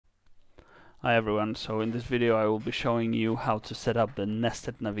Hi everyone, so in this video I will be showing you how to set up the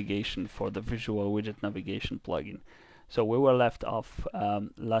nested navigation for the visual widget navigation plugin. So we were left off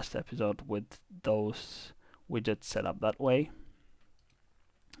last episode with those widgets set up that way.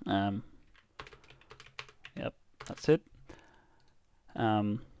 Yep, that's it.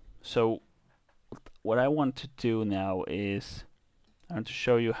 So what I want to do now is I want to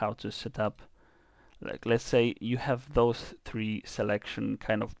show you how to set up, like, let's say you have those three selection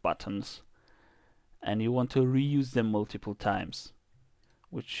kind of buttons and you want to reuse them multiple times,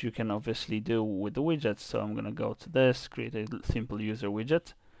 which you can obviously do with the widgets. So I'm gonna go to this, create a simple user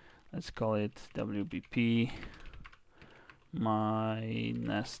widget. Let's call it WBP my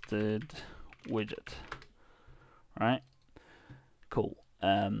nested widget. Right? Cool.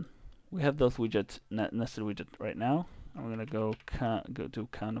 We have those widgets, nested widget right now. I'm gonna go to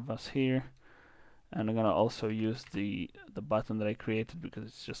canvas here, and I'm gonna also use the button that I created because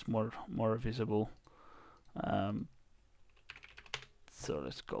it's just more visible. So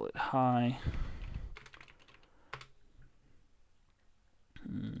let's call it hi.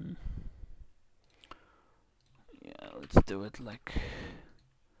 Yeah, let's do it like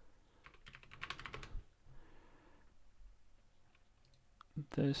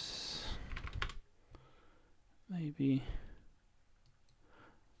this. Maybe.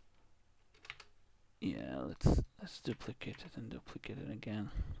 Yeah, let's duplicate it and duplicate it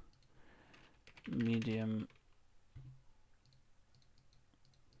again. Medium.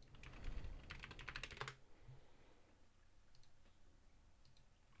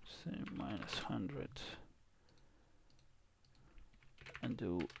 Say -100 and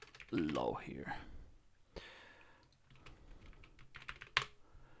do low here.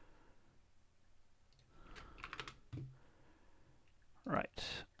 Right.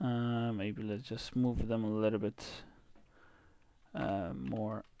 Maybe let's just move them a little bit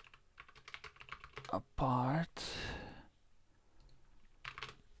more apart.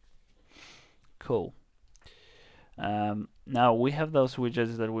 Cool. Now we have those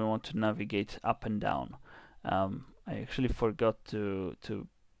widgets that we want to navigate up and down. I actually forgot to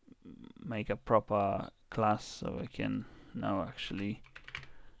make a proper class, so I can now actually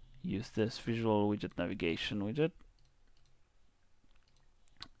use this visual widget navigation widget,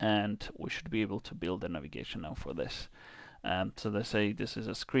 and we should be able to build a navigation now for this. So let's say this is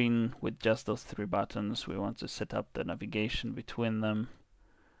a screen with just those three buttons. We want to set up the navigation between them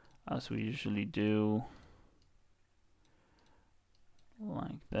as we usually do,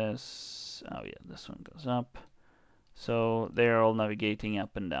 like this. Oh yeah, this one goes up. So they're all navigating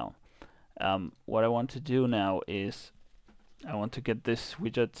up and down. What I want to do now is I want to get this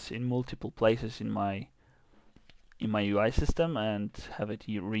widget in multiple places in my UI system and have it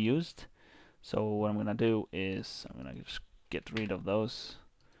reused. So what I'm gonna do is I'm gonna just get rid of those.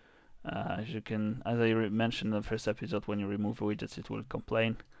 As I mentioned in the first episode, when you remove widgets it will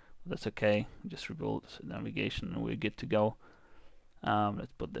complain. That's okay, just rebuild navigation and we're good to go.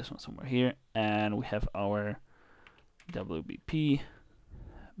 Let's put this one somewhere here, and we have our WBP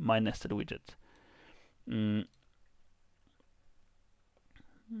my nested widget.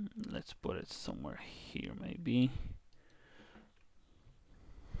 Let's put it somewhere here maybe.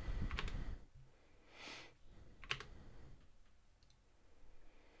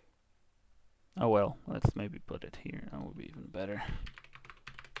 Oh well, let's maybe put it here, that would be even better.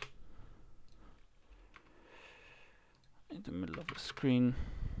 In the middle of the screen.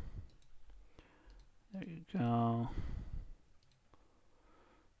 There you go.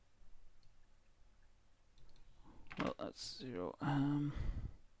 Well, that's 0.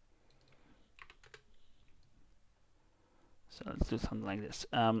 So let's do something like this.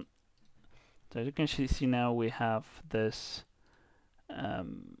 So as you can see now, we have this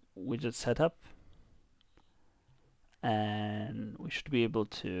widget setup, and we should be able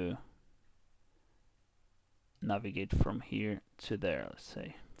to navigate from here to there, let's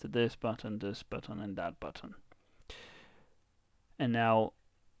say, to this button, and that button. And now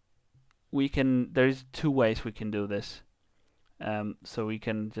there's two ways we can do this. So we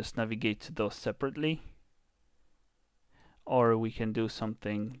can just navigate to those separately, or we can do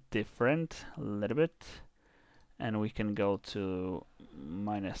something different a little bit, and we can go to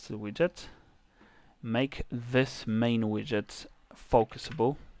my nested widget, make this main widget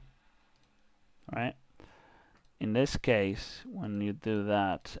focusable. Right? In this case, when you do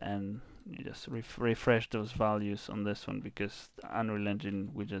that and you just refresh those values on this one, because Unreal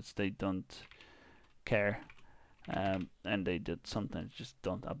Engine widgets, they don't care, and they sometimes just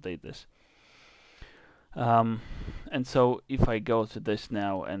don't update this. And so if I go to this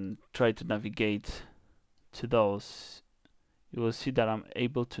now and try to navigate to those, you will see that I'm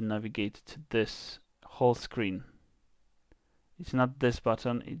able to navigate to this whole screen. It's not this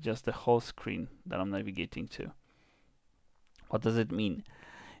button, it's just the whole screen that I'm navigating to. What does it mean?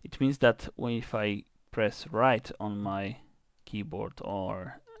 It means that if I press right on my keyboard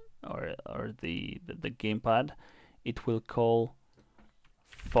or the gamepad, it will call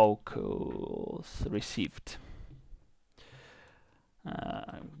focus received.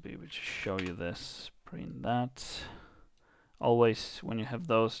 I will be able to show you this, print that. Always when you have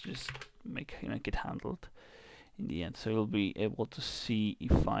those, just make it handled in the end. So you'll be able to see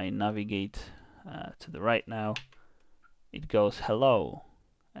if I navigate to the right now, it goes hello,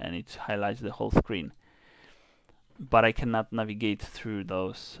 and it highlights the whole screen. But I cannot navigate through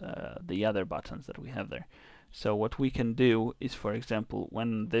those the other buttons that we have there. So what we can do is, for example,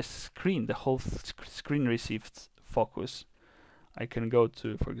 when this screen, the whole screen receives focus, I can go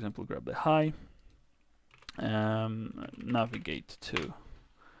to, for example, grab the high, navigate to,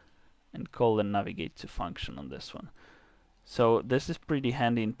 and call the navigate to function on this one. So this is pretty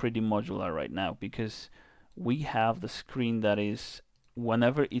handy and pretty modular right now, because we have the screen that is,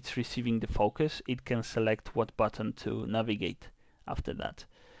 whenever it's receiving the focus, it can select what button to navigate after that.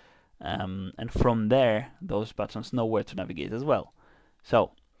 And from there, those buttons know where to navigate as well.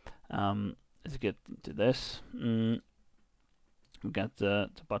 So let's get into this. We got the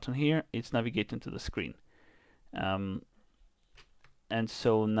button here, it's navigating to the screen. And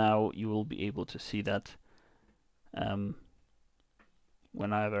so now you will be able to see that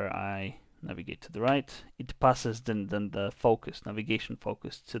whenever I navigate to the right, it passes the focus, navigation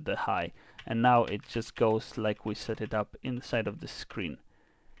focus, to the high, and now it just goes like we set it up inside of the screen.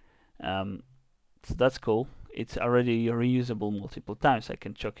 So that's cool. It's already reusable multiple times. I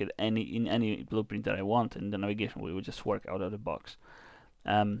can chuck it in any blueprint that I want, and the navigation will just work out of the box.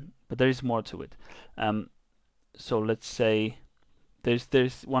 But there is more to it. So let's say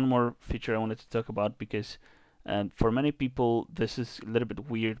there's one more feature I wanted to talk about, because for many people this is a little bit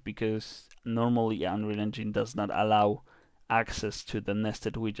weird, because normally Unreal Engine does not allow access to the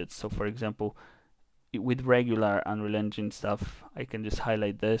nested widgets. So for example, with regular Unreal Engine stuff, I can just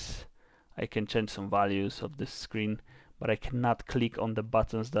highlight this, I can change some values of this screen, but I cannot click on the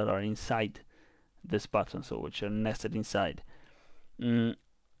buttons that are inside this button, so which are nested inside.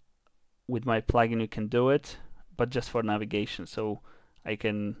 With my plugin you can do it, but just for navigation. So I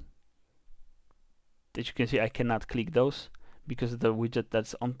can, as you can see, I cannot click those because the widget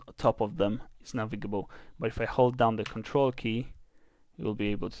that's on top of them is navigable. But if I hold down the control key, you will be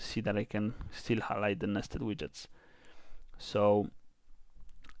able to see that I can still highlight the nested widgets. So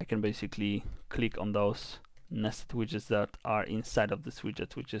I can basically click on those nested widgets that are inside of this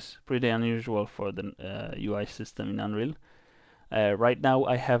widget, which is pretty unusual for the UI system in Unreal. Right now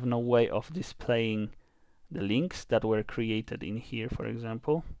I have no way of displaying the links that were created in here, for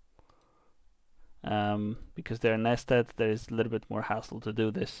example. Because they're nested, there is a little bit more hassle to do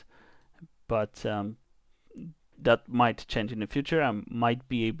this, but that might change in the future. I might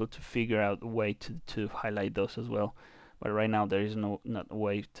be able to figure out a way to highlight those as well, but right now there is not a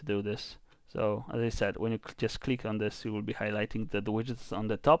way to do this. So as I said, when you just click on this, you will be highlighting the widgets on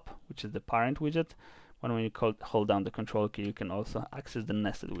the top, which is the parent widget. When you hold down the control key, you can also access the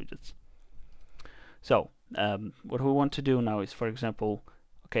nested widgets. So what we want to do now is, for example,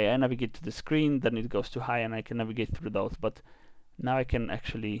 okay, I navigate to the screen, then it goes to high, and I can navigate through those. But now I can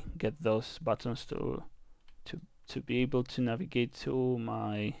actually get those buttons to be able to navigate to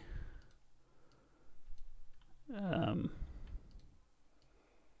my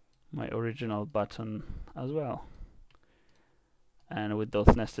my original button as well. And with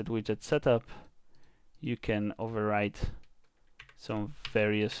those nested widgets set up, you can override some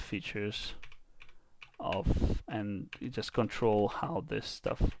various features of, and you just control how this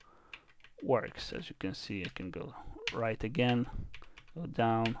stuff works. As you can see, I can go right again, go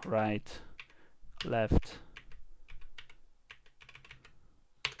down, right, left,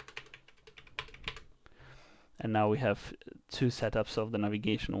 and now we have two setups of the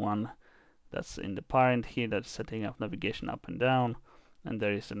navigation. One that's in the parent here, that's setting up navigation up and down, and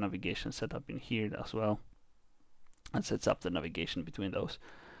there is a navigation setup in here as well, and sets up the navigation between those,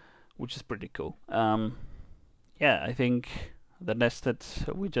 which is pretty cool. Yeah, I think the nested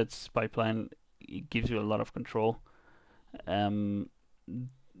widgets pipeline, it gives you a lot of control.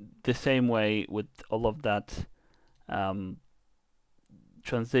 The same way with all of that,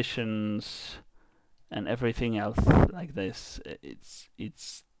 transitions and everything else like this,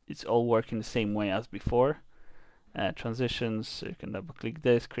 it's all working the same way as before. Transitions, you can double click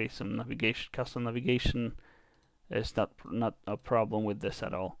this, create some navigation, custom navigation. There's not a problem with this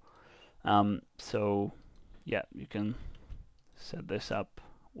at all. So yeah, you can set this up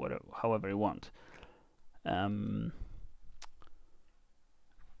whatever, however you want.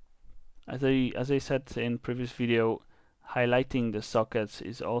 As I said in previous video, highlighting the sockets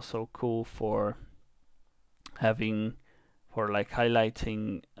is also cool for highlighting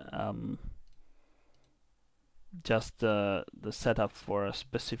just the setup for a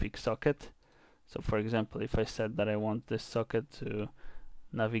specific socket. So for example, if I said that I want this socket to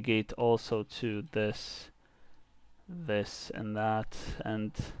navigate also to this and that,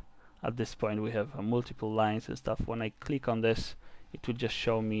 and at this point we have multiple lines and stuff. When I click on this, it will just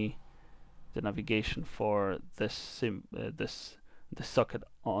show me the navigation for this socket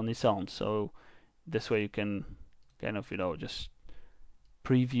on its own. So this way you can kind of, just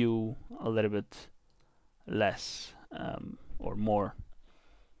preview a little bit less or more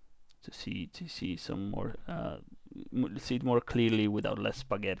to see some more see it more clearly without less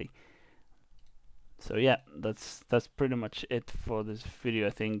spaghetti. So yeah, that's pretty much it for this video.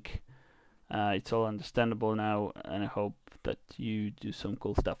 I think it's all understandable now, and I hope that you do some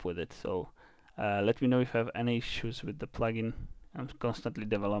cool stuff with it. So let me know if you have any issues with the plugin. I'm constantly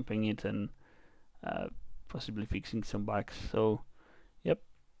developing it and possibly fixing some bugs. So yep,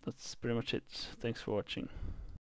 that's pretty much it. Thanks for watching.